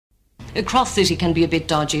Cross City can be a bit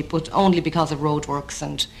dodgy, but only because of roadworks,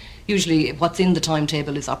 and usually what's in the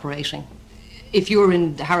timetable is operating. If you're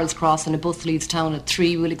in Harold's Cross and a bus leaves town at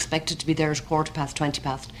 3, we'll expect it to be there at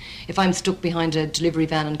 20:15. If I'm stuck behind a delivery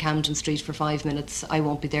van on Camden Street for 5 minutes, I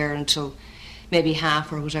won't be there until maybe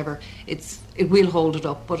half or whatever. It will hold it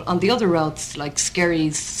up. But on the other routes, like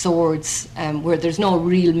Skerries, Swords, where there's no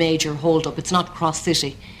real major hold-up, it's not Cross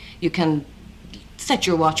City, you can set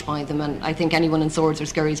your watch by them, and I think anyone in Swords or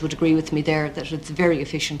Skerries would agree with me there that it's very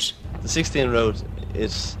efficient. The 16 road,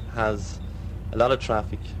 it has a lot of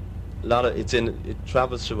traffic. It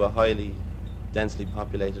travels through a highly densely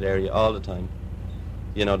populated area all the time.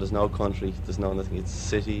 You know, there's no country, there's no nothing. It's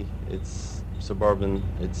city, it's suburban,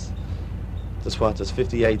 there's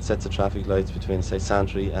 58 sets of traffic lights between, say,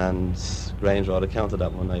 Santry and Grange Road. I counted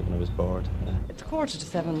that one night when I was bored. It's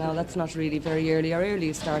 6:45 now. That's not really very early. Our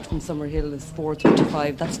earliest start from Summerhill is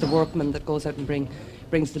 4:35. That's the workman that goes out and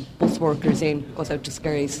brings the bus workers in, goes out to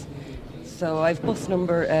Skerries. So I've bus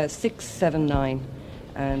number 679,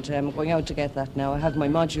 and I'm going out to get that now. I have my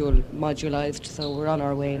modulised, so we're on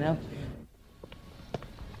our way now.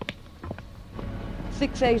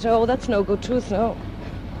 680, that's no good to us now.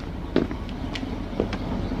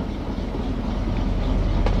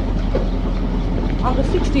 On the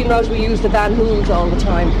 16 route we use the Van Hools all the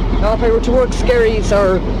time. Now if I were to work Skerries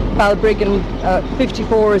or Balbriggan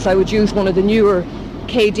 54s, I would use one of the newer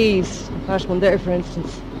KDs. That one there, for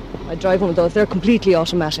instance. I drive one of those. They're completely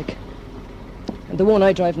automatic. And the one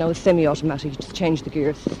I drive now is semi-automatic. You just change the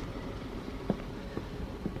gears.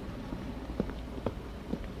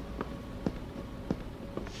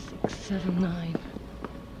 679.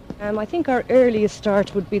 I think our earliest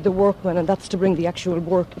start would be the workman, and that's to bring the actual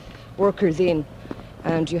workers in.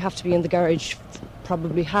 And you have to be in the garage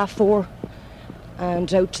probably 4:30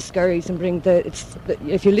 and out to Skerries and bring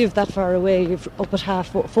if you live that far away, you're up at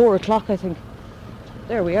 4 o'clock, I think.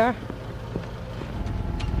 There we are.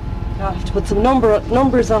 I have to put some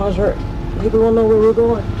numbers on it, or people won't know where we're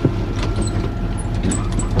going.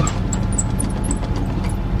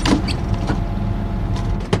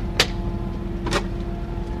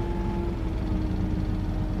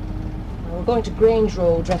 We're going to Grange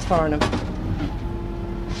Road, Rathfarnham.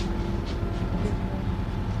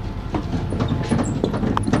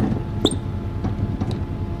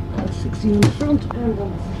 60 in the front and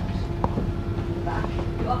on the back.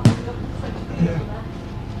 Yeah.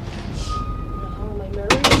 All my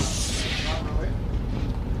mirrors.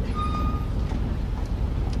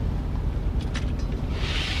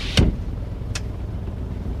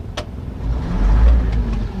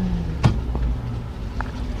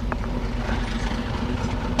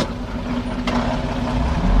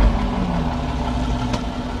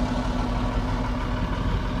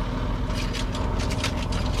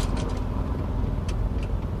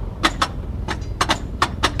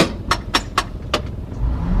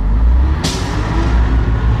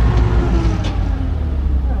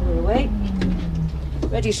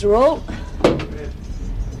 Ready to roll. I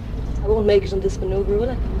won't make it on this manoeuvre, will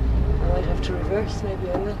I? I might have to reverse,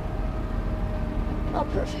 maybe I will. Oh,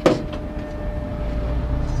 perfect.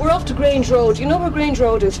 We're off to Grange Road. You know where Grange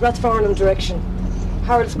Road is? Rathfarnham direction.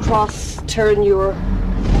 Harold's Cross, Turrenure.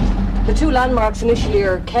 The two landmarks initially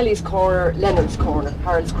are Kelly's Corner, Leonard's Corner.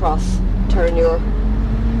 Harold's Cross, Turrenure.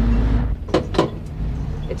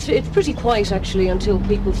 It's pretty quiet actually until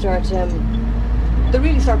people start. They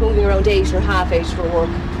really start moving around 8 or 8:30 for work.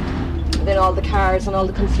 And then all the cars and all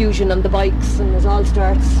the confusion and the bikes, and it all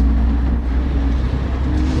starts.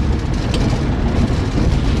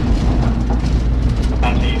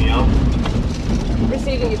 Antonio.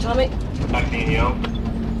 Receiving you, Tommy. Antonio.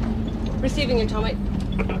 Receiving you, Tommy.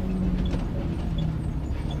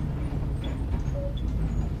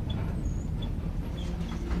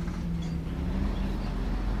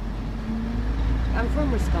 I'm from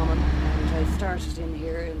Roscommon. I started in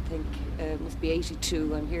here, I think it must be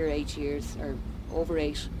 82. I'm here 8 years, or over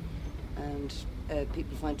 8, and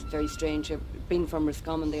people find it very strange. Being from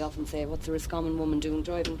Roscommon, they often say, what's a Roscommon woman doing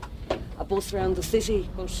driving a bus around the city?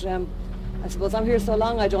 But I suppose I'm here so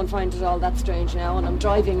long I don't find it all that strange now, and I'm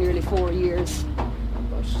driving nearly 4 years.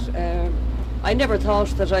 But I never thought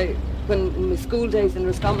that when in my school days in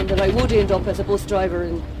Roscommon, that I would end up as a bus driver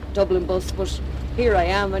in Dublin Bus, but here I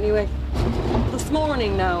am anyway. This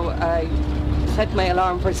morning now, I set my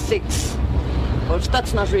alarm for 6, but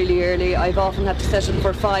that's not really early. I've often had to set it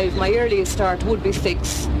for 5. My earliest start would be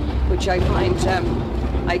 6, which I find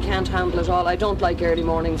I can't handle at all. I don't like early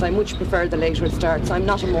mornings. I much prefer the later it starts. I'm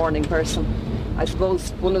not a morning person. I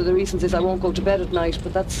suppose one of the reasons is I won't go to bed at night,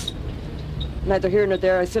 but that's neither here nor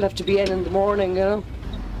there. I still have to be in the morning, you know.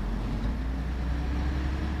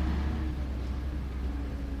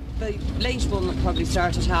 The late one will probably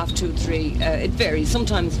start at 2:30, 3. It varies.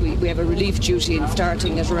 Sometimes we have a relief duty and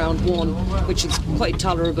starting at around 1, which is quite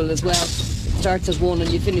tolerable as well. It starts at 1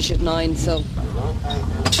 and you finish at 9, so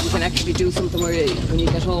you can actually do something when you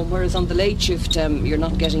get home. Whereas on the late shift, you're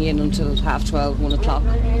not getting in until 12:30, 1 o'clock,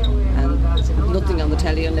 and nothing on the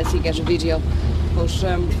telly unless you get a video. But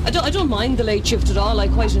I don't mind the late shift at all. I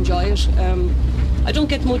quite enjoy it. I don't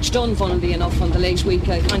get much done, funnily enough, on the late week.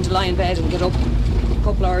 I kind of lie in bed and get up a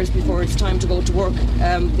couple hours before it's time to go to work.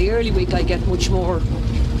 The early week I get much more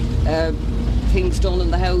things done in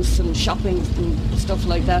the house and shopping and stuff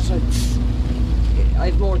like that. I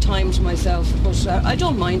have more time to myself, but I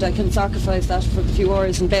don't mind. I can sacrifice that for the few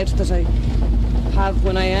hours in bed that I have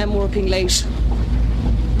when I am working late.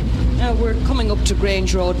 Now we're coming up to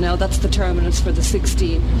Grange Road now. That's the terminus for the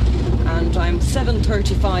 16, and I'm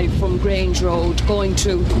 7:35 from Grange Road going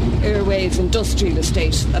to Airways Industrial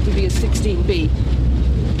Estate. That would be a 16B.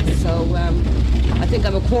 So I think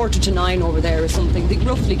I'm 8:45 over there or something. They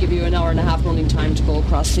roughly give you an hour and a half running time to go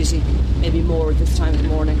across city, maybe more at this time of the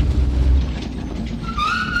morning.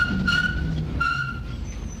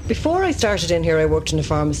 Before I started in here, I worked in a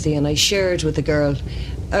pharmacy, and I shared with a girl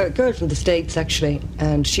from the States actually,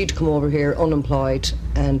 and she'd come over here unemployed,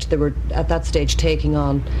 and they were at that stage taking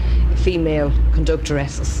on female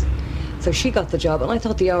conductoresses. So she got the job, and I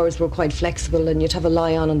thought the hours were quite flexible, and you'd have a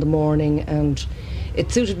lie on in the morning, and it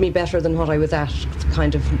suited me better than what I was at,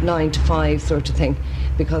 kind of 9 to 5 sort of thing,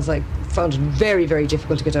 because I found it very, very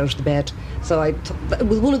difficult to get out of the bed. So it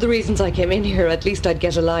was one of the reasons I came in here. At least I'd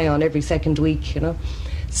get a lie on every second week, you know.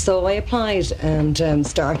 So I applied and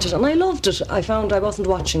started, and I loved it. I found I wasn't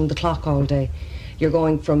watching the clock all day. You're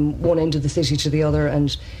going from one end of the city to the other,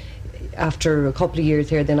 and after a couple of years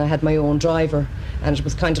here, then I had my own driver, and it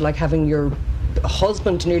was kind of like having your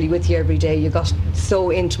husband nearly with you every day. You got so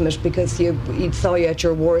intimate because he saw you at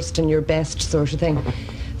your worst and your best sort of thing.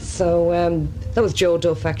 So that was Joe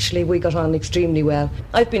Duff actually. We got on extremely well.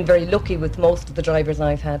 I've been very lucky with most of the drivers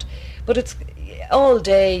I've had, but it's all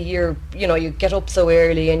day. You get up so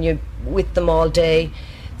early and you're with them all day.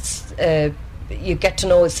 You get to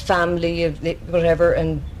know his family, whatever,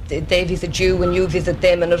 and they visit you and you visit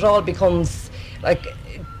them, and it all becomes like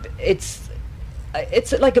it's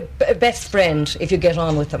like a best friend if you get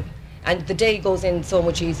on with them, and the day goes in so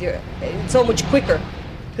much easier, so much quicker,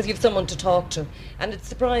 because you have someone to talk to. And it's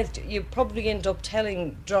surprised, you probably end up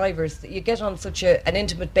telling drivers that you get on such an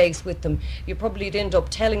intimate base with them, you probably end up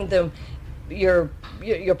telling them your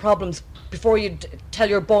problems before you'd tell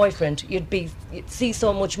your boyfriend. You'd see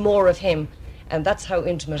so much more of him, and that's how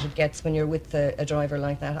intimate it gets when you're with a driver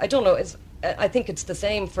like that. I don't know, I think it's the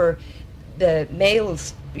same for the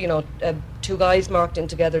males. Two guys marked in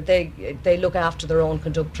together, they look after their own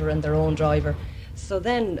conductor and their own driver. So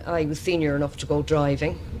then I was senior enough to go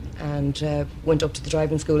driving, and went up to the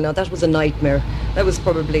driving school. Now that was a nightmare. That was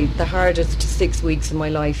probably the hardest 6 weeks of my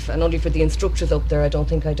life, and only for the instructors up there I don't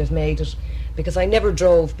think I'd have made it, because I never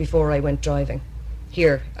drove before I went driving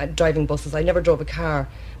here, driving buses. I never drove a car.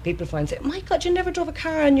 People find say, oh my God, you never drove a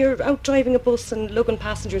car and you're out driving a bus and lugging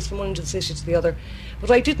passengers from one end of the city to the other. But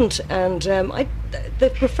I didn't, and they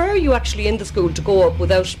prefer you actually in the school to go up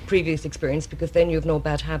without previous experience, because then you have no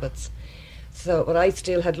bad habits. But I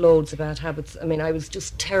still had loads of bad habits. I mean, I was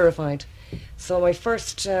just terrified. So my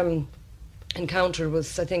first encounter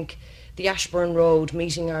was, I think, the Ashbourne Road,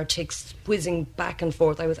 meeting our ticks, whizzing back and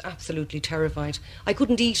forth. I was absolutely terrified. I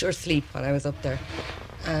couldn't eat or sleep while I was up there.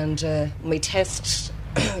 And my test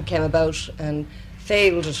came about and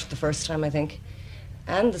failed it the first time, I think.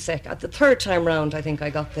 And at the third time round, I think I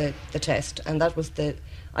got the test. And that was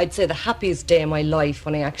I'd say the happiest day of my life,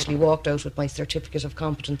 when I actually walked out with my certificate of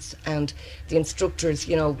competence, and the instructors,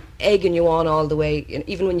 egging you on all the way.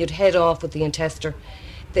 Even when you'd head off with the intester,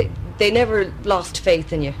 they never lost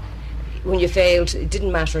faith in you. When you failed, it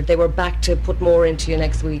didn't matter. They were back to put more into you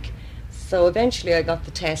next week. So eventually I got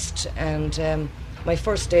the test, and my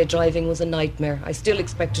first day driving was a nightmare. I still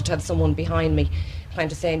expected to have someone behind me kind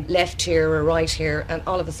of saying left here or right here, and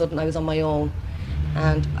all of a sudden I was on my own.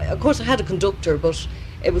 And of course I had a conductor, but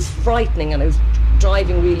it was frightening, and I was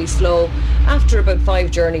driving really slow. After about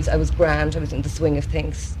 5 journeys I was grand. I was in the swing of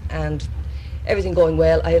things and everything going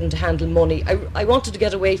well. I hadn't to handle money. I wanted to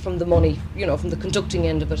get away from the money, from the conducting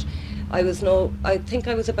end of it. I think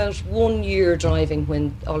I was about 1 year driving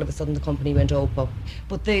when all of a sudden the company went OPPO.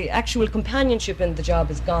 But the actual companionship in the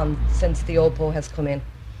job is gone since the OPPO has come in,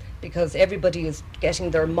 because everybody is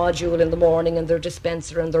getting their module in the morning and their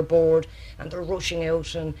dispenser and their board, and they're rushing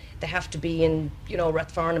out, and they have to be in,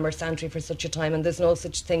 Rathfarnham or Santry for such a time, and there's no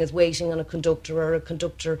such thing as waiting on a conductor or a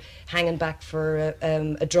conductor hanging back for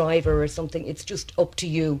a driver or something. It's just up to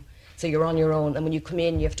you. So you're on your own, and when you come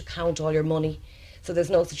in, you have to count all your money. So there's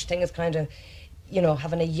no such thing as kind of, you know,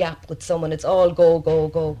 having a yap with someone. It's all go, go,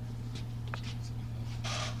 go.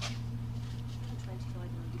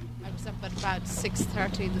 I was up at about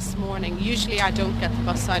 6:30 this morning. Usually I don't get the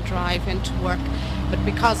bus, I drive into work. But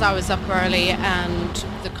because I was up early and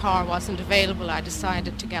the car wasn't available, I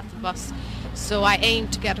decided to get the bus. So I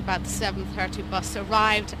aimed to get about the 7:30 bus.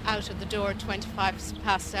 Arrived out of the door at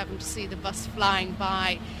 7:25 to see the bus flying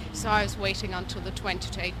by. So I was waiting until the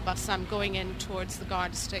 8 bus. I'm going in towards the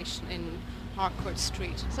Garda station in Harcourt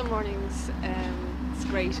Street. Some mornings it's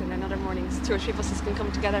great, and then other mornings 2 or 3 buses can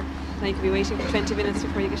come together and you can be waiting for 20 minutes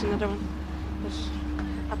before you get another one. But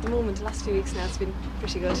at the moment, the last few weeks now, it's been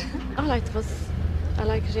pretty good. I like the bus. I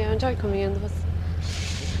like it, yeah. I enjoy coming in the bus.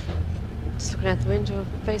 Just looking out the window,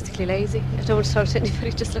 basically lazy. I don't want to talk to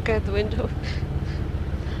anybody, just look out the window.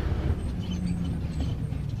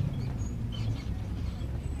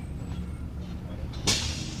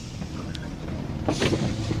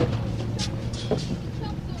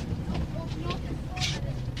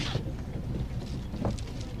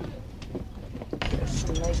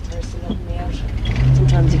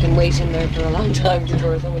 Sometimes you can wait in there for a long time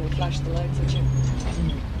before someone will flash the lights at you.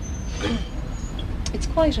 It's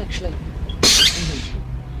quiet, actually.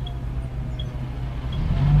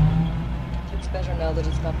 It's better now that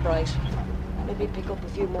it's got bright. Maybe pick up a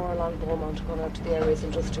few more along Beaumont going out to the areas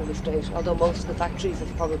industrial estate, although most of the factories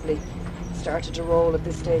have probably started to roll at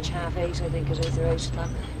this stage, 8:30 I think it is, or 8 o'clock.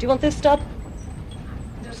 Do you want this stop?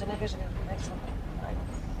 There's a negative. Next one.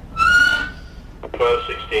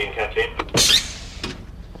 12:16, Kathleen.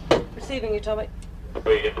 Receiving you, Tommy. Where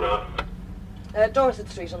are you getting on? Dorset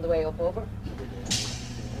Street on the way up over.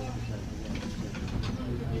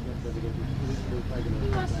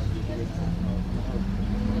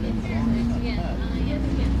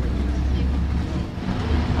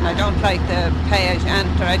 And I don't like the pay as you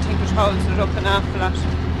enter. I think it holds it up an awful lot.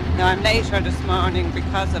 Now I'm later this morning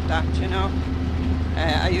because of that, you know.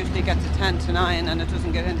 I usually get to 10 to 9 and it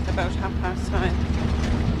doesn't get into about 9:30.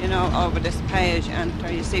 You know, over this pay as you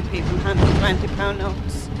enter, you see people handing £20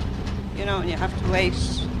 notes, you know, and you have to wait,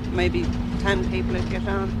 maybe 10 people if you get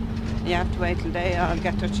on. You have to wait till they all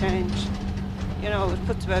get their change. You know, it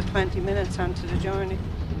puts about 20 minutes onto the journey.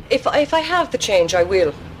 If I have the change, I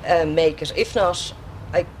will make it. If not,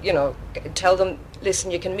 I, you know, tell them, listen,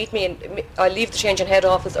 you can meet me in, I'll leave the change in head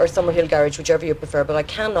office or Summerhill Garage, whichever you prefer, but I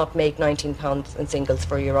cannot make £19 in singles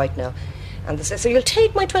for you right now. And they say, so you'll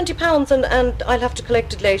take my £20 and I'll have to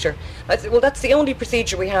collect it later. I said, well, that's the only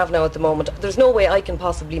procedure we have now at the moment. There's no way I can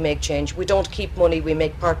possibly make change. We don't keep money, we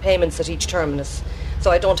make part payments at each terminus. So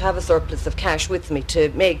I don't have a surplus of cash with me to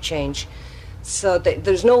make change. So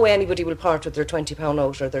there's no way anybody will part with their £20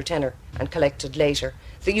 note or their tenner and collect it later.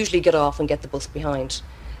 They usually get off and get the bus behind.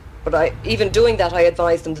 But even doing that, I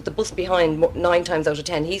advise them that the bus behind, 9 times out of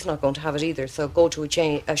 10, he's not going to have it either. So go to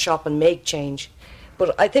a shop and make change.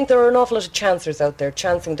 But I think there are an awful lot of chancers out there,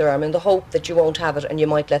 chancing their arm in the hope that you won't have it and you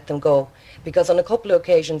might let them go. Because on a couple of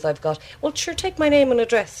occasions I've got, well, sure, take my name and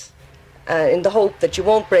address, in the hope that you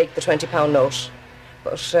won't break the £20 note.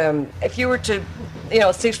 But if you were to, you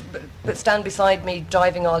know, stand beside me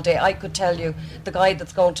driving all day, I could tell you the guy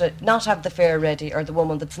that's going to not have the fare ready, or the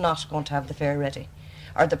woman that's not going to have the fare ready,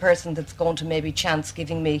 or the person that's going to maybe chance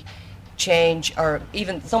giving me change, or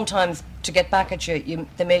even sometimes to get back at you,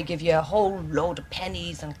 they may give you a whole load of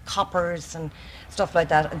pennies and coppers and stuff like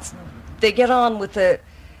that. And they get on with the...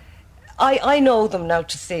 I know them now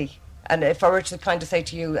to see. And if I were to kind of say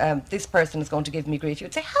to you, this person is going to give me grief,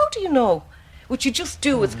 you'd say, how do you know? Which you just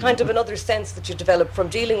do. It's kind of another sense that you develop from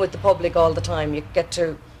dealing with the public all the time. You get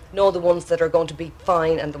to know the ones that are going to be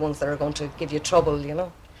fine and the ones that are going to give you trouble, you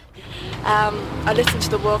know. I listen to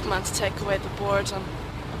the Walkman to take away the boredom.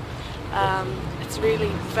 It's really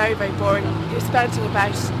very, very boring. You're spending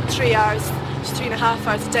about 3 hours, 3.5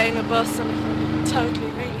 hours a day in a bus, and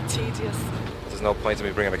totally really tedious. There's no point in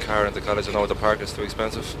me bringing a car into college. I know the park is too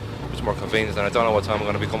expensive. It's more convenient, and I don't know what time I'm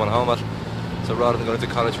going to be coming home at. So rather than going to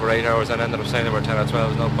college for 8 hours and ending up staying over 10 or 12,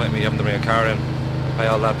 there's no point in me having to bring a car in, pay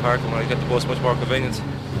all that park, and when I get the bus, much more convenient.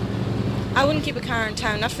 I wouldn't keep a car in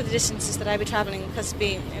town, not for the distances that I'd be travelling, because it'd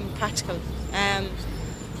be impractical.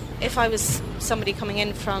 If I was somebody coming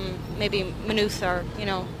in from maybe Maynooth, or, you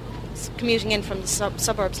know, commuting in from the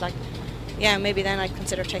suburbs, like, yeah, maybe then I'd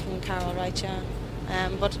consider taking a car, all right, yeah.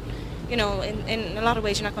 But, you know, in a lot of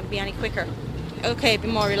ways you're not going to be any quicker. Okay, it'd be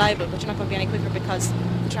more reliable, but you're not going to be any quicker because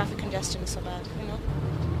the traffic congestion is so bad, you know.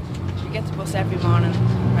 We get the bus every morning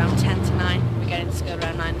around 10 to 9. We get into school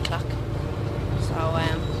around 9 o'clock. So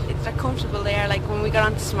they're comfortable there. Like when we got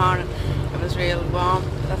on this morning, it was real warm.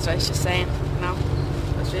 That's what I was just saying, you know.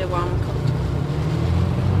 it's real warm and comfortable.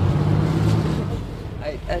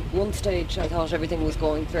 At one stage I thought everything was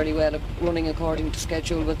going fairly well, running according to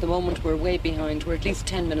schedule, but at the moment we're way behind. We're at least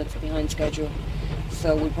 10 minutes behind schedule,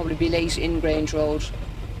 so we'll probably be late in Grange Road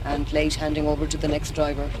and late handing over to the next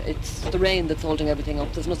driver. It's the rain that's holding everything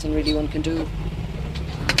up. There's nothing really one can do.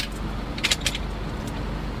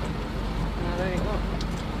 There you go.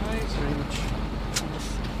 Thanks very much.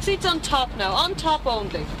 Seats on top now, on top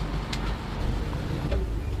only.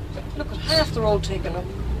 Look at half the road taken up.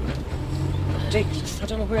 Ridiculous. I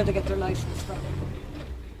don't know where they get their licence from.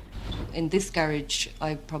 In this garage,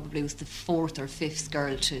 I probably was the 4th or 5th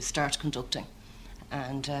girl to start conducting.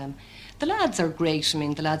 And the lads are great. I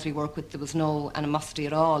mean, the lads we work with, there was no animosity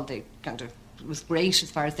at all. It was great as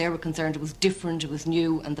far as they were concerned. It was different, it was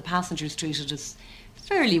new, and the passengers treated us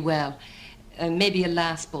fairly well. Maybe a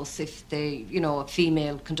last bus, if they, a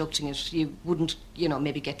female conducting it, you wouldn't,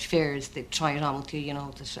 maybe get fares. They'd try it on with you,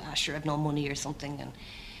 that, sure, I've no money or something.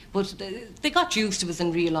 But they got used to us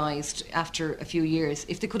and realised after a few years,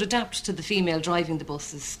 if they could adapt to the female driving the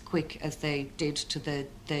bus as quick as they did to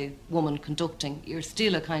the woman conducting, you're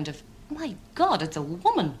still a kind of, my God, it's a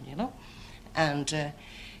woman, And, a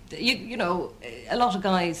lot of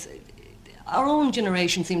guys, our own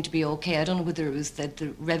generation seemed to be okay. I don't know whether it was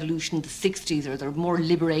the revolution in the 60s or they're more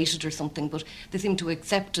liberated or something, but they seem to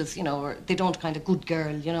accept us, or they don't kind of good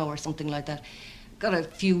girl, or something like that. Got a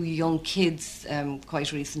few young kids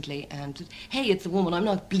quite recently, and hey, it's a woman, I'm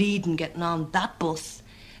not bleeding getting on that bus.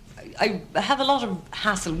 I have a lot of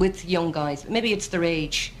hassle with young guys. Maybe it's their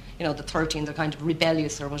age, the 13, they're kind of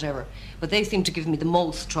rebellious or whatever, but they seem to give me the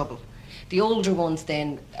most trouble. The older ones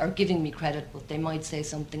then are giving me credit, but they might say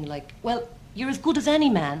something like, well, you're as good as any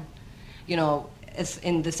man, as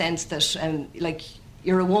in the sense that,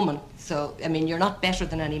 you're a woman, so, you're not better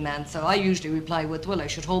than any man. So I usually reply with, well, I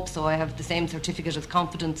should hope so. I have the same certificate of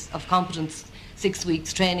competence, 6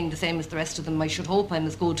 weeks training, the same as the rest of them. I should hope I'm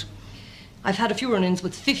as good. I've had a few run-ins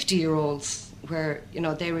with 50-year-olds where,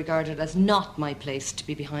 they regard it as not my place to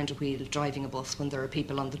be behind a wheel driving a bus when there are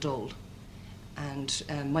people on the dole. And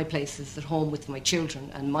my place is at home with my children.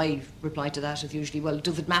 And my reply to that is usually, well,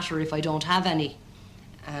 does it matter if I don't have any?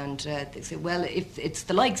 And they say, well, if it's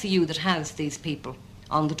the likes of you that has these people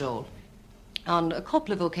on the dole. On a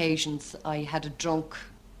couple of occasions, I had a drunk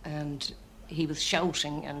and he was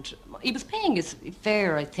shouting and he was paying his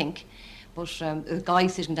fare, I think, but a guy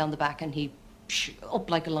sitting down the back and he up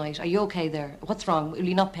like a light, are you okay there? What's wrong? Will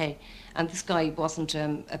you not pay? And this guy wasn't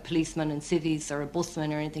a policeman in civvies or a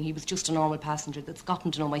busman or anything. He was just a normal passenger that's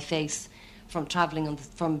gotten to know my face from driving on the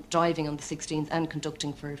 16th and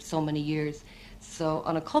conducting for so many years. So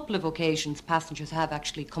on a couple of occasions, passengers have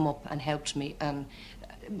actually come up and helped me. And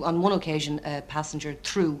on one occasion, a passenger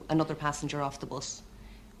threw another passenger off the bus,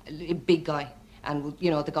 a big guy. And,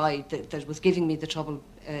 the guy that was giving me the trouble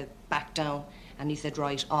backed down, and he said,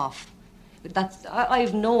 right, off. But I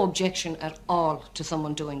have no objection at all to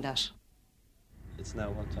someone doing that. It's now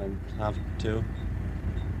what time? 2:30.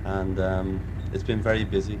 And it's been very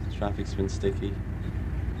busy. The traffic's been sticky.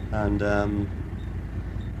 And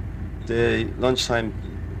the lunchtime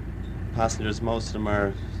passengers, most of them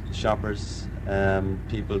are shoppers,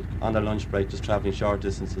 people on their lunch break just travelling short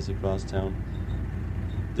distances across town.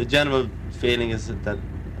 The general feeling is that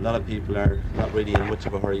a lot of people are not really in much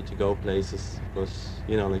of a hurry to go places, but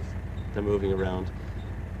they're moving around.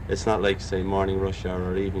 It's not like, say, morning rush hour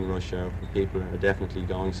or evening rush hour, where people are definitely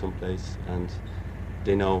going someplace and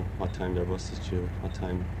they know what time their bus is due, what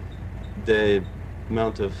time. The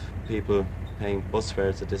amount of people paying bus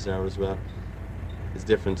fares at this hour as well is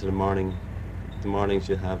different to the morning. The mornings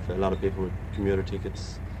you have a lot of people with commuter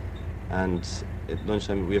tickets, and at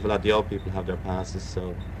lunchtime we have a lot of the old people have their passes,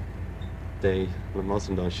 so most of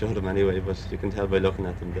them don't show them anyway, but you can tell by looking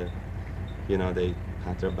at them that they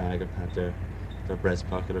pat their bag or pat their breast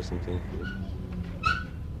pocket or something.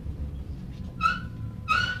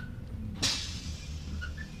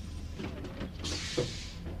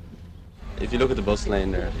 If you look at the bus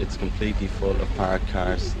lane there, it's completely full of parked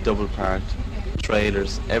cars, double parked,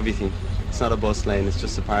 trailers, everything. It's not a bus lane, it's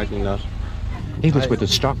just a parking lot. He was with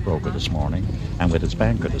his stockbroker this morning, and with his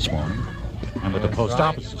banker this morning, and with the post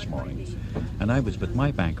office this morning. And I was with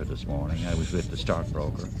my banker this morning, I was with the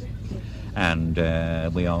stockbroker. And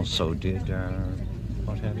we also did our,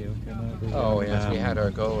 what have you? Oh, yes, we had our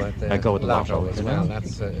go at the lotto as well.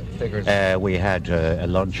 That's figures. We had a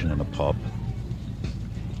luncheon in a pub.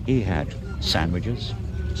 He had sandwiches,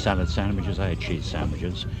 salad sandwiches, I had cheese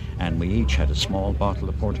sandwiches, and we each had a small bottle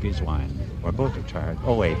of Portuguese wine. We're both retired,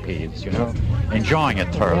 OAPs, you know, enjoying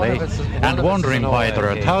it thoroughly, and wondering why there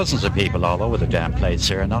are thousands of people all over the damn place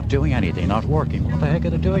here not doing anything, not working. What the heck are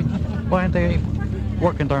they doing? Why aren't they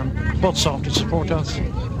working their butts off to support us?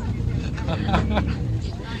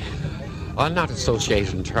 I'm not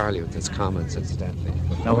associated entirely with his comments, incidentally.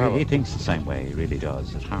 No, he thinks the same way. He really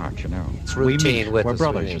does. At heart, you know. It's routine with we're us,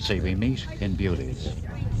 brothers, really. you see. We meet in beauties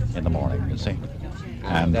in the morning, you see.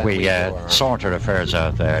 And then we we go our- sort our affairs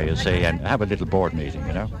out there, you see, and have a little board meeting,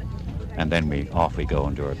 you know. And then we go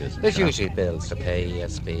and do our business. There's you know. usually bills to pay,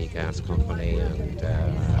 ESB, gas company,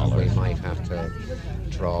 and we might have to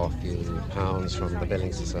draw a few pounds from the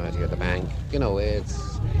billing society or the bank. You know,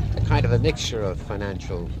 it's a kind of a mixture of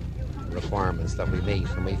financial requirements that we meet,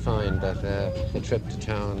 and we find that a trip to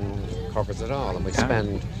town covers it all, and we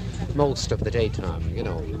spend most of the daytime, you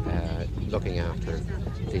know, looking after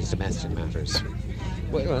these domestic matters.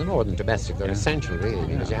 Well, more than domestic, they're essential, really,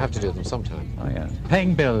 because you have to do them sometime. Oh, yeah.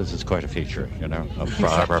 Paying bills is quite a feature, you know, of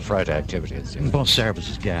our Friday activities. Bus service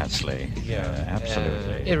is ghastly.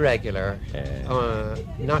 Absolutely. Irregular,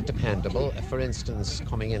 not dependable. For instance,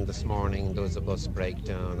 coming in this morning, there was a bus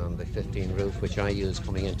breakdown on the 15 route, which I use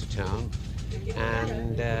coming into town,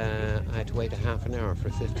 and I had to wait a half an hour for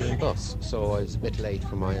a 15 bus, so I was a bit late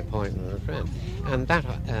for my appointment with a friend. And that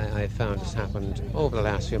I found has happened over the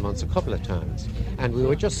last few months a couple of times. And we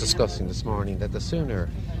were just discussing this morning that the sooner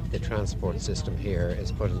the transport system here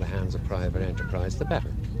is put in the hands of private enterprise, the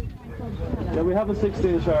better. Yeah, we have a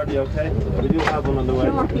 16 Shardy, okay? We do have one on the way.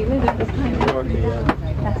 Shorty, is it? This kind of Shorty, yeah.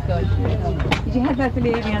 That's good. Did you help out the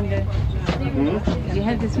lady on the... Did you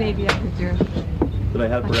help this lady out with your... Did I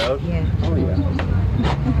help her out? Yeah. Oh, yeah.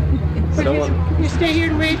 Someone... You stay here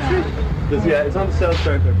and wait for it? Yeah, it's on the South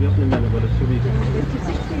Circuit. Be up in a minute, but it should be...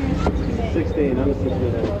 16, on the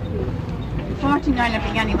 16. 49, I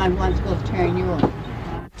think anyone wants to go to turn you on.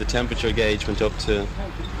 The temperature gauge went up to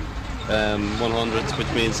 100,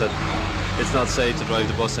 which means that it's not safe to drive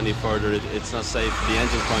the bus any further. It's not safe from the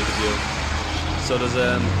engine point of view. So there's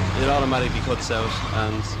it automatically cuts out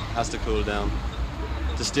and has to cool down.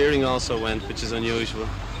 The steering also went, which is unusual,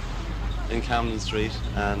 in Camden Street,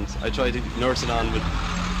 and I tried to nurse it on with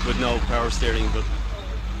no power steering, but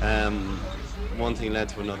one thing led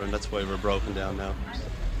to another, and that's why we're broken down now.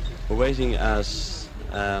 We're waiting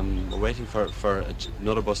for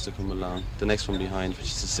another bus to come along, the next one behind, which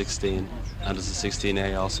is the 16, and there's a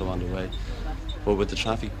 16A also on the way. But with the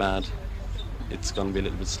traffic bad, it's going to be a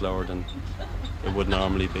little bit slower than it would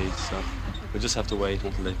normally be, so we just have to wait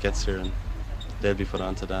until it gets here and they'll be put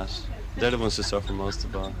onto that. They're the ones who suffer most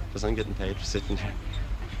of all, because I'm getting paid for sitting here.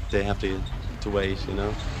 They have to wait, you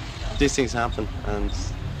know. These things happen, and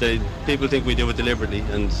people think we do it deliberately,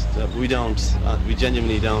 and we don't. We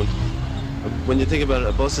genuinely don't. When you think about it,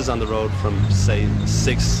 a bus is on the road from, say,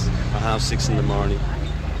 6 or half 6 in the morning,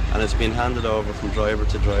 and it's being handed over from driver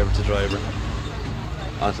to driver to driver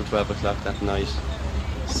until 12 o'clock that night.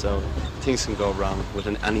 So things can go wrong with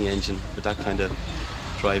any engine with that kind of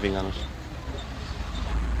driving on it.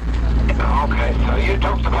 Okay, so you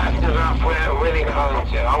took the passengers off where Willie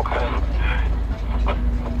Collins, yeah, okay.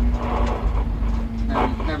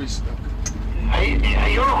 Now he's stuck.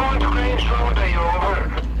 You're going to Grange Road, are you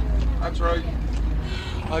over? That's right.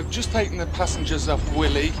 I've just taken the passengers off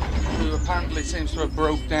Willie, who apparently seems to have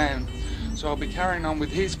broke down. So I'll be carrying on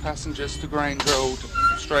with his passengers to Grange Road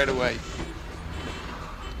straight away.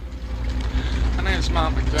 My name's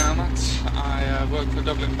Mark McDermott. I work for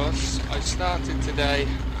Dublin Bus. I started today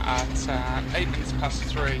at 8 minutes past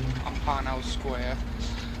 3 on Parnell Square,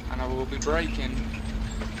 and I will be breaking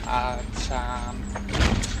at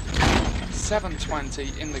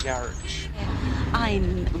 7:20 in the garage.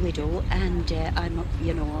 I'm a widow, and I'm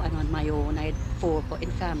on my own. I had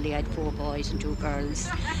in family. I had 4 boys and 2 girls,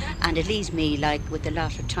 and it leaves me like with a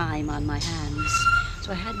lot of time on my hands.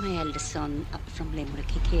 So I had my eldest son up from Limerick.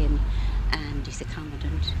 He came, and he's a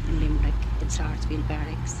commandant in Limerick in Sarsfield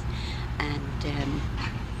Barracks, and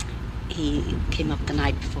he came up the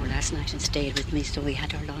night before last night and stayed with me. So we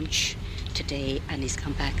had our lunch today, and he's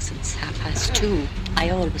come back since 2:30. I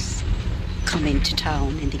always come into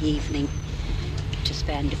town in the evening to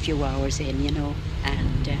spend a few hours in, you know,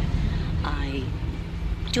 and I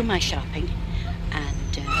do my shopping,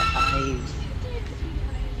 and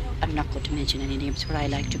I'm not going to mention any names, where I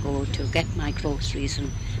like to go to get my groceries,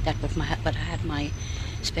 and that. But I had my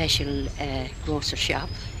special grocer shop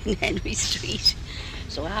in Henry Street.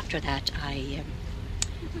 So after that, I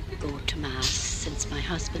go to Mass. Since my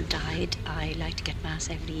husband died, I like to get Mass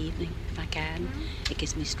every evening if I can. It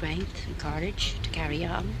gives me strength and courage to carry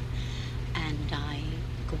on. And I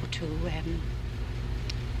go to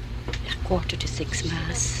 5:45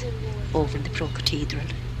 Mass over in the Pro Cathedral,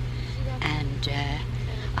 and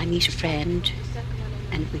I meet a friend,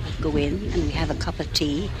 and we go in and we have a cup of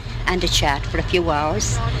tea and a chat for a few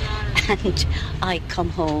hours, and I come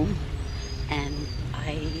home, and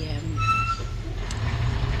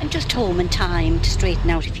I'm just home in time to straighten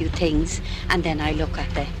out a few things, and then I look at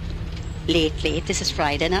the late. This is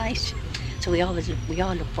Friday night, so we all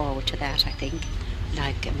look forward to that, I think.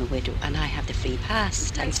 Like I'm a widow, and I have the free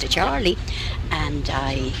pass, thanks to Charlie, and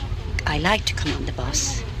I like to come on the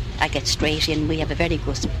bus. I get straight in. We have a very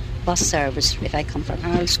good bus service. If I come from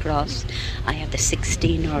Harold's Cross, I have the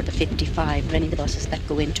 16 or the 55, or any of the buses that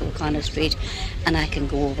go into O'Connell Street, and I can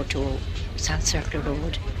go over to South Circular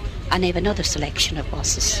Road. And I have another selection of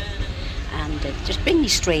buses, and just bring me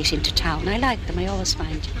straight into town. I like them. I always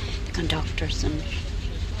find the conductors and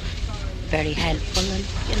very helpful, and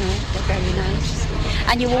they're very nice.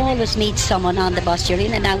 And you always meet someone on the bus. You're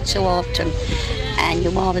in and out so often, and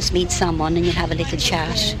you always meet someone and you have a little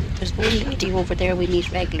chat. There's one lady over there we meet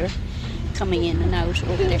regular, coming in and out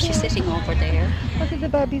over there. She's sitting over there. What do the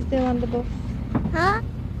babies do on the bus? Huh?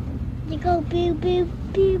 They go boo boo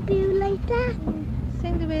boo boo like that.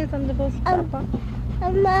 Sing the wheels on the bus, Papa.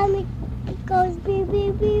 And Mommy goes boo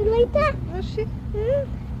boo boo like that. Does she?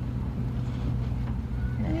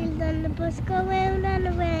 Wheels on the bus go round and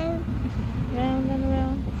around. Round and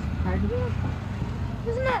around.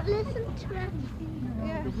 Doesn't that listen to it?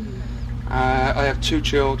 Yeah. I have 2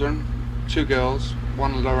 children, 2 girls,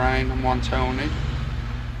 one Lorraine and one Tony.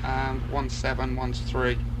 One's 7, one's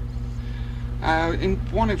 3. In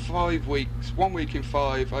 1 in 5 weeks, 1 week in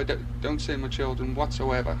 5, I don't see my children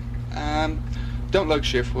whatsoever. Don't like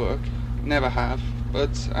shift work, never have.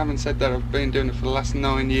 But having said that, I've been doing it for the last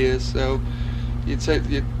 9 years, so you'd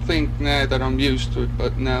think now that I'm used to it,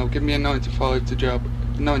 but no, give me a 9 to 5 job,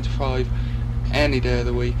 9 to 5, any day of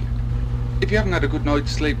the week. If you haven't had a good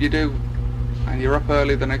night's sleep, you do, and you're up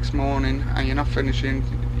early the next morning, and you're not finishing,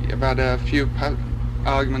 you've had a few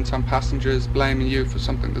arguments on passengers blaming you for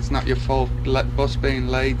something that's not your fault, bus being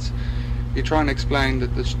late. You try and explain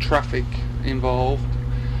that there's traffic involved,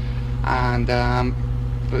 and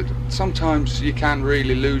but sometimes you can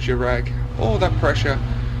really lose your rag. All that pressure,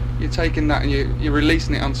 you're taking that and you're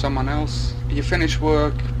releasing it on someone else. You finish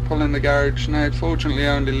work, pull in the garage. Now, fortunately,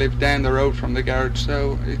 I only live down the road from the garage,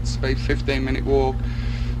 so it's about a 15-minute walk.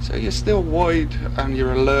 So you're still wide and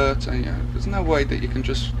you're alert, and there's no way that you can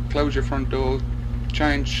just close your front door,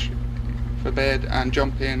 change for bed and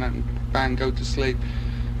jump in and bang, go to sleep.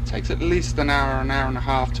 It takes at least an hour and a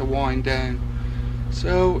half to wind down.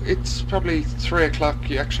 So it's probably 3 o'clock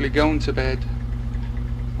you're actually going to bed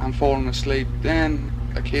and falling asleep. Then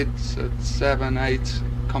the kids at 7, 8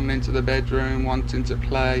 coming into the bedroom wanting to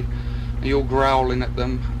play, and you're growling at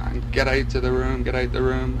them and get out of the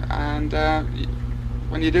room, and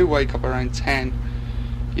when you do wake up around 10,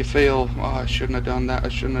 you feel, oh, I shouldn't have done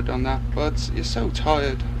that, but you're so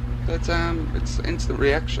tired that it's instant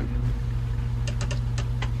reaction.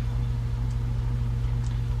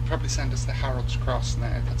 Probably send us to Harold's Cross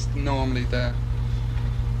now. That's normally the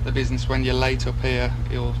business. When you're late up here,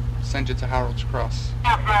 he'll send you to Harold's Cross.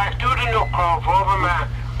 Yeah, Mark, do the Nook Grove over, Mark.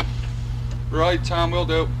 Right, Tom, will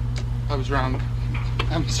do. I was wrong.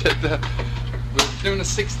 I said that. We're doing a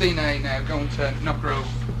 16A now, going to Nook Grove,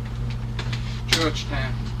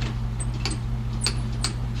 Georgetown.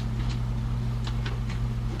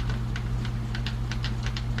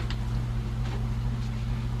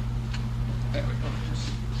 There we go.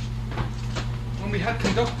 When we had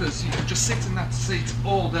conductors, you could just sit in that seat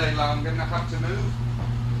all day long and not have to move.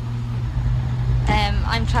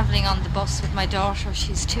 I'm travelling on the bus with my daughter.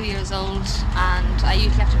 She's 2 years old, and I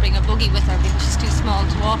usually have to bring a buggy with her because she's too small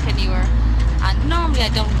to walk anywhere. And normally I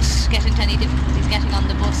don't get into any difficulties getting on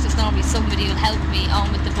the bus. There's normally somebody who'll help me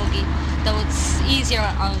on with the buggy, though it's easier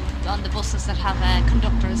on the buses that have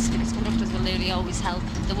conductors, because conductors will nearly always help.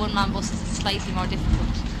 The one-man buses is slightly more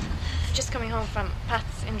difficult. Just coming home from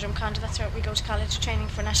Pat's in Drumcondra, that's where we go to college training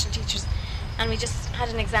for national teachers, and we just had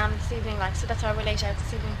an exam this evening, so that's why we're late out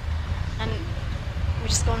this evening, and we're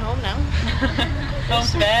just going home now. Going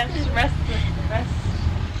to bed, rest.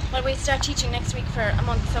 Well, we start teaching next week for a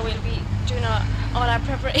month, so we'll be doing all our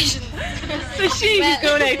preparations. So she's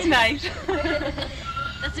going out tonight.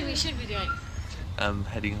 That's what we should be doing. I'm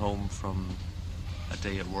heading home from a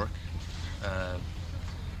day at work,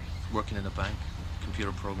 working in a bank,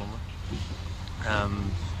 computer programmer.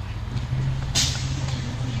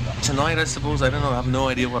 Tonight, I suppose, I don't know, I have no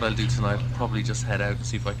idea what I'll do tonight. I'll probably just head out and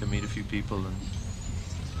see if I can meet a few people and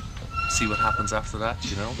see what happens after that,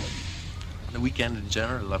 The weekend in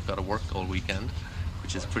general, I've got to work all weekend, which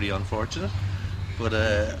which is pretty unfortunate. But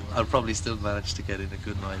I'll probably still manage to get in a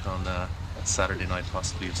good night on Saturday night,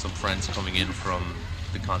 possibly, with some friends coming in from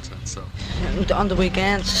the continent. So on the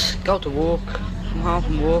weekends, go to work, come home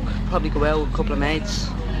from work, probably go out with a couple of mates.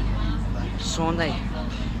 Sunday,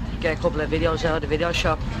 get a couple of videos out of the video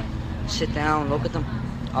shop, sit down, look at them,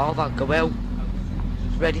 over, go out,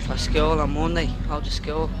 ready for school on Monday, go to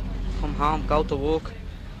school, come home, go to work.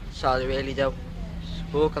 That's all I really do,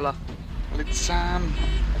 just work a lot. Well, it's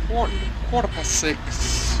 6:15,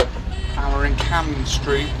 and we're in Camden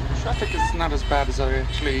Street. Traffic is not as bad as I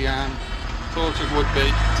actually thought it would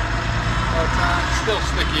be, but still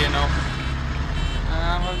sticky enough.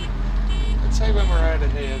 I'd say when we're out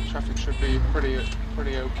of here, traffic should be pretty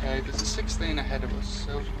okay. There's a 16 ahead of us,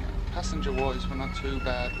 so passenger-wise, we're not too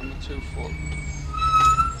bad. We're not too full.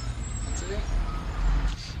 That's it.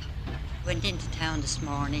 Went into town this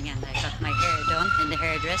morning and I got my hair done in the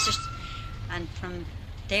hairdressers, and from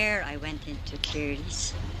there I went into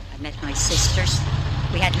Cleary's. I met my sisters.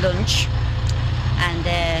 We had lunch and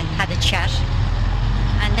had a chat,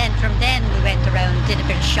 and then from then we went around, did a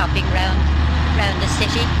bit of shopping around the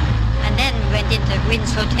city, and then we went into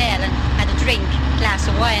Wynn's Hotel and had a drink, glass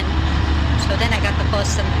of wine. So then I got the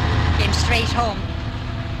bus and came straight home.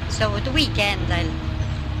 So at the weekend I'll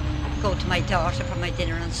go to my daughter for my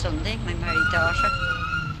dinner on Sunday, my married daughter.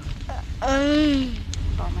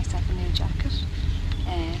 Bought myself a new jacket.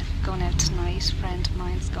 Going out tonight, a friend of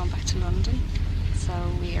mine's going back to London. So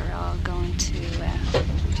we are all going to a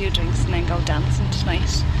few drinks and then go dancing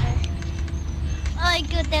tonight. I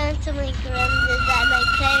go down to my granddad's and I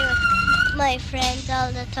play with my friends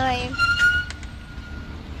all the time.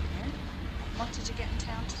 What did you get in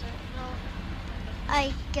town today?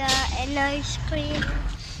 I got an ice cream.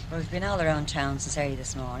 Well, we've been all around town since early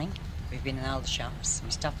this morning. We've been in all the shops.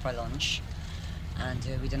 We stopped for lunch, and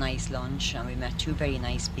we had a nice lunch, and we met two very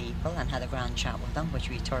nice people and had a grand chat with them, which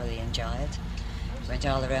we thoroughly enjoyed. We went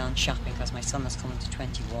all around shopping because my son is coming to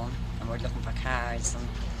 21, and we're looking for cars and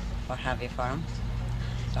what have you for him.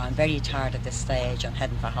 So I'm very tired at this stage. I'm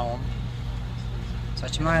heading for home. So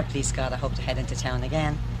tomorrow, please God, I hope to head into town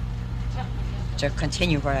again to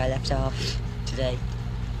continue where I left off today.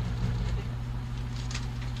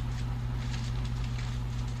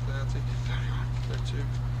 30, 31, 32,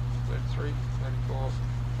 33, 34,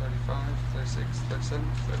 35, 36, 37,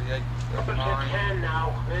 38, 39,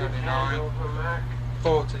 39,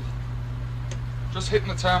 40. Just hitting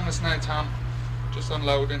the terminus now, Tom. Just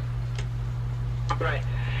unloading. Right.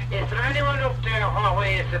 Is there anyone up there? What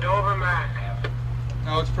way is it over, Mark?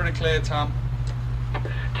 No, it's pretty clear, Tom.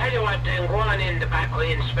 Tell you what, then, go on in the back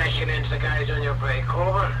way and special into the garage on your break.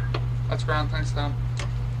 Over. That's grand, thanks, Tom.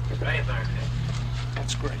 Right, Mark.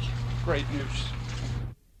 That's great. Great news.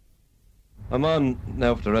 I'm on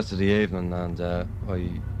now for the rest of the evening, and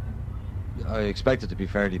I expect it to be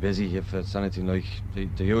fairly busy if it's anything like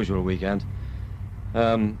the usual weekend.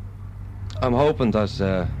 I'm hoping that as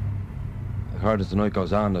the night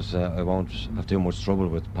goes on, that I won't have too much trouble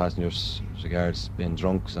with passengers, regards being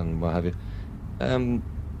drunks and what have you.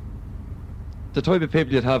 The type of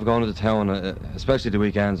people you'd have going to town, especially the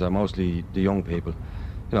weekends, are mostly the young people,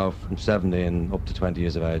 you know, from 17 up to 20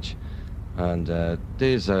 years of age. And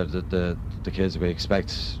these are the kids we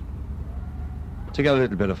expect to get a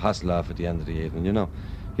little bit of hassle off at the end of the evening, you know.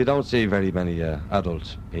 You don't see very many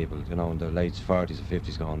adult people, you know, in their late 40s or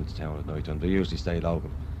 50s going into town at night, and they usually stay local.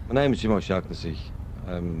 My name is Jim O'Shaughnessy.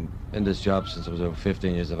 I'm in this job since I was over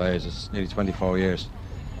 15 years of age. It's nearly 24 years.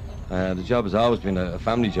 The job has always been a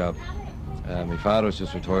family job. My father was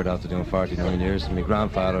just retired after doing 49 years, and my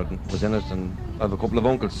grandfather was in it, and I have a couple of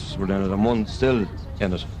uncles who were in it, and one still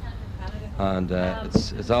in it. And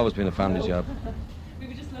it's always been a family job. We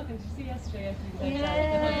were just looking to see yesterday.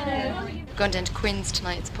 Going down to Quinn's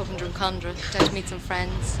tonight. It's a pub in Drumcondra. Down to meet some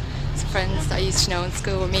friends that I used to know in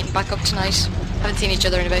school. We're meeting back up tonight. Haven't seen each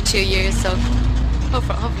other in about 2 years, so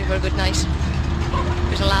hopefully for a good night.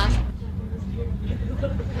 Bit of laugh.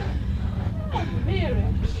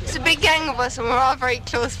 It's a big gang of us, and we're all very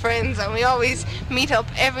close friends, and we always meet up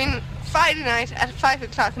every Friday night at 5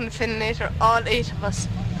 o'clock in the Finlater, all 8 of us,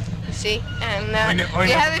 you see, and we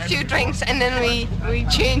have a few drinks, and then we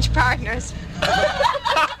change partners.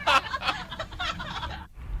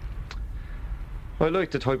 I like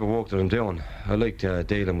the type of work that I'm doing. I like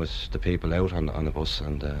dealing with the people out on the bus,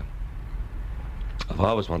 and I've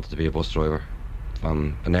always wanted to be a bus driver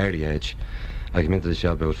from an early age. I came into the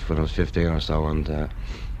job out when I was 15 or so, and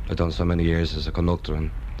I'd done so many years as a conductor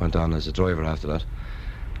and went on as a driver after that.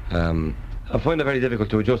 I find it very difficult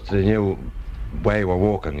to adjust to the new way we're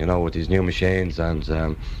working, you know, with these new machines and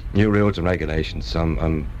new rules and regulations.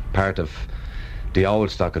 I'm part of the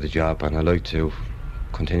old stock of the job, and I like to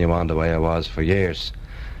continue on the way I was for years.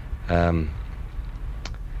 The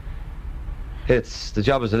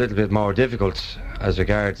job is a little bit more difficult as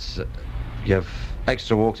regards you have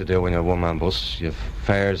extra work to do when you're a one-man bus. You have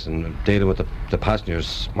fares and dealing with the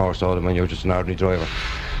passengers more so than when you're just an ordinary driver.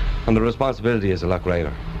 And the responsibility is a lot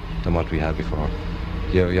greater than what we had before.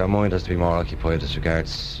 Your mind has to be more occupied as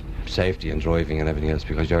regards safety and driving and everything else,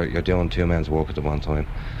 because you're doing two men's work at the one time.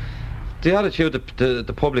 The attitude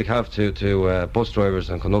the public have to bus drivers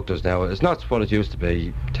and conductors now is not what it used to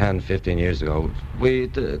be 10, 15 years ago.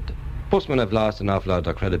 The busmen have lost an awful lot of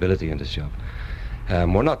their credibility in this job.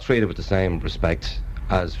 We're not treated with the same respect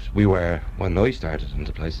as we were when I started in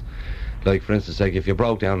the place. Like, for instance, if you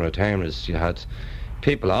broke down on a terminus, you had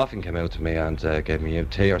people often come out to me and gave me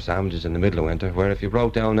tea or sandwiches in the middle of winter, where if you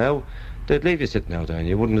broke down now, they'd leave you sitting out there and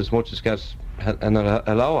you wouldn't as much as get a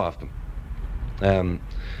hello off them.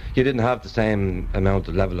 You didn't have the same amount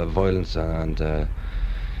of level of violence and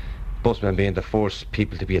busmen being the first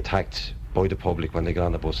people to be attacked by the public when they get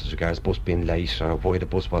on the bus as regards bus being late or why the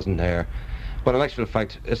bus wasn't there. But in actual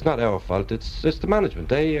fact, it's not our fault, it's the management.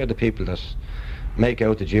 They are the people that make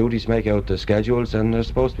out the duties, make out the schedules, and they're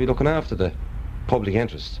supposed to be looking after the public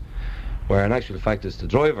interest. Where in actual fact it's the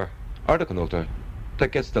driver or the conductor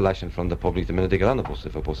that gets the lashing from the public the minute they get on the bus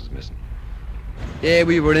if a bus is missing. Yeah,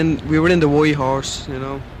 we were in the White Horse, you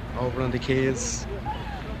know, over on the Keys.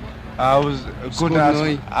 It was a good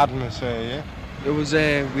atmosphere, yeah. It was.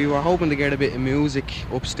 We were hoping to get a bit of music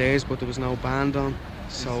upstairs, but there was no band on.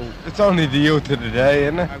 So it's only the youth of the day,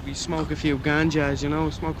 isn't it? We smoke a few ganjas, you know,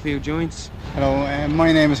 smoke a few joints. Hello,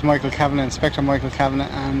 my name is Michael Kavanagh, Inspector Michael Kavanagh,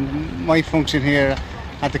 and my function here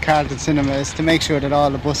at the Carlton Cinema is to make sure that all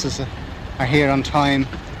the buses are here on time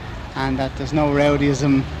and that there's no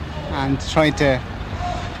rowdyism, and trying to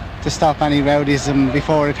stop any rowdyism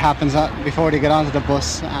before it happens, before they get onto the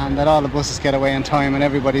bus, and that all the buses get away on time and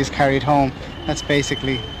everybody's carried home. That's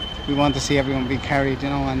basically, we want to see everyone be carried, you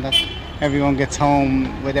know, and that everyone gets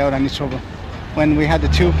home without any trouble. When we had the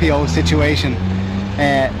 2PO situation,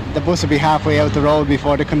 the bus would be halfway out the road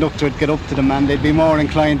before the conductor would get up to them, and they'd be more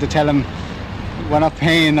inclined to tell them we're not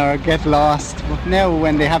paying or get lost. But now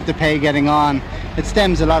when they have to pay getting on, it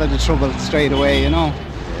stems a lot of the trouble straight away, you know.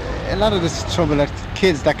 A lot of this trouble are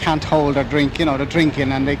kids that can't hold their drink, you know, they're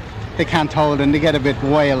drinking and they can't hold and they get a bit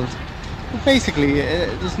wild. But basically,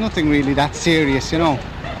 there's nothing really that serious, you know,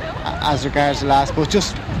 as regards the last, but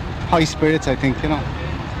just high spirits, I think, you know.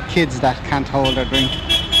 Kids that can't hold their drink.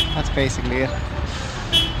 That's basically it.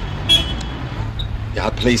 You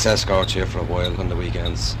had police escorts here for a while on the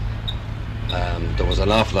weekends. There was an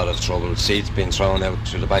awful lot of trouble, seats being thrown out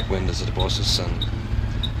through the back windows of the buses, and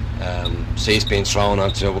seats being thrown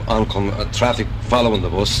onto traffic following the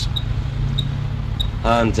bus.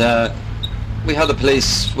 And we had the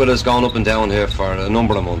police with us going up and down here for a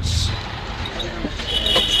number of months.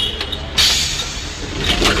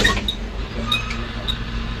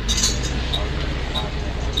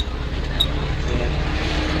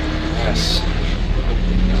 Yes.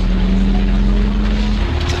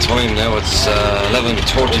 The time now, it's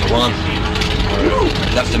 11:31.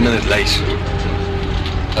 We're left a minute late.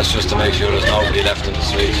 That's just to make sure there's nobody left in the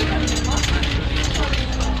street.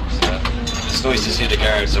 It's nice to see the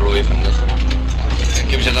guards arriving. It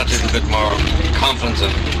gives you that little bit more confidence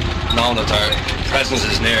of knowing that their presence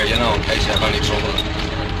is near, you know, in case you have any trouble.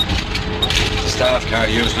 The staff car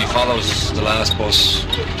usually follows the last bus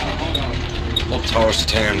up towards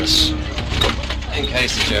the terminus, in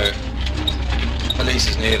case that your police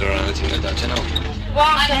is needed or anything like that, you know.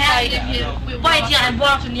 Why do you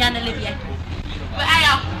walk in the end of Libya? Where are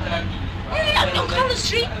you? Don't come the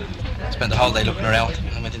street. Spent the whole day looking around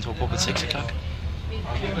and I went into a pub at 6 o'clock.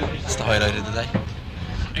 It's the highlight of the day.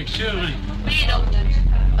 Excuse me.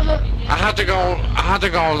 I had to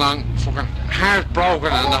go along fucking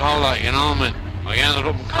heartbroken and the whole lot, you know what I mean? I ended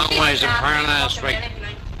up in Conway's and Parnell Street.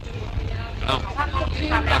 You know?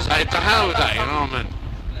 I said, to hell with that, you know what I mean?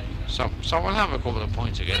 So we'll have a couple of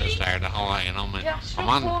points to get us there, the whole lot, you know what I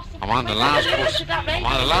mean? I'm on the last bus. I'm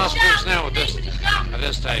on the last bus now at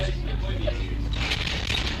this stage.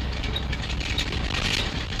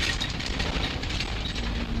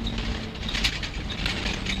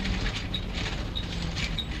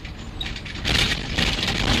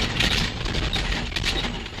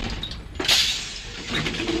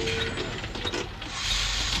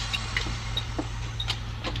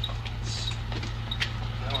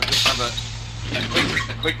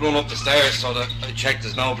 A quick run up the stairs so that I check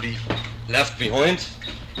there's nobody left behind.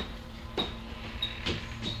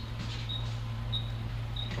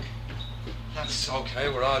 That's That's okay,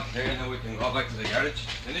 we're all clear now. We can go back to the garage.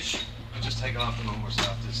 Finish. We're just taking off the numbers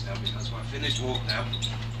after this now because we're finished work now.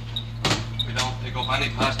 We don't pick up any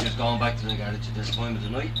passengers going back to the garage at this time of the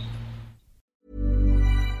night.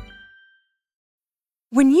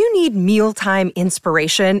 When you need mealtime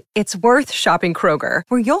inspiration, it's worth shopping Kroger,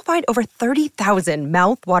 where you'll find over 30,000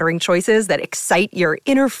 mouth-watering choices that excite your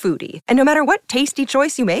inner foodie. And no matter what tasty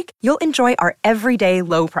choice you make, you'll enjoy our everyday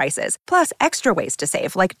low prices, plus extra ways to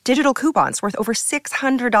save, like digital coupons worth over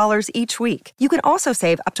 $600 each week. You can also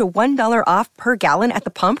save up to $1 off per gallon at the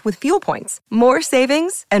pump with fuel points. More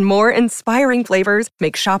savings and more inspiring flavors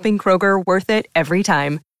make shopping Kroger worth it every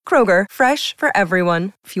time. Kroger, fresh for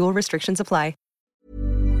everyone. Fuel restrictions apply.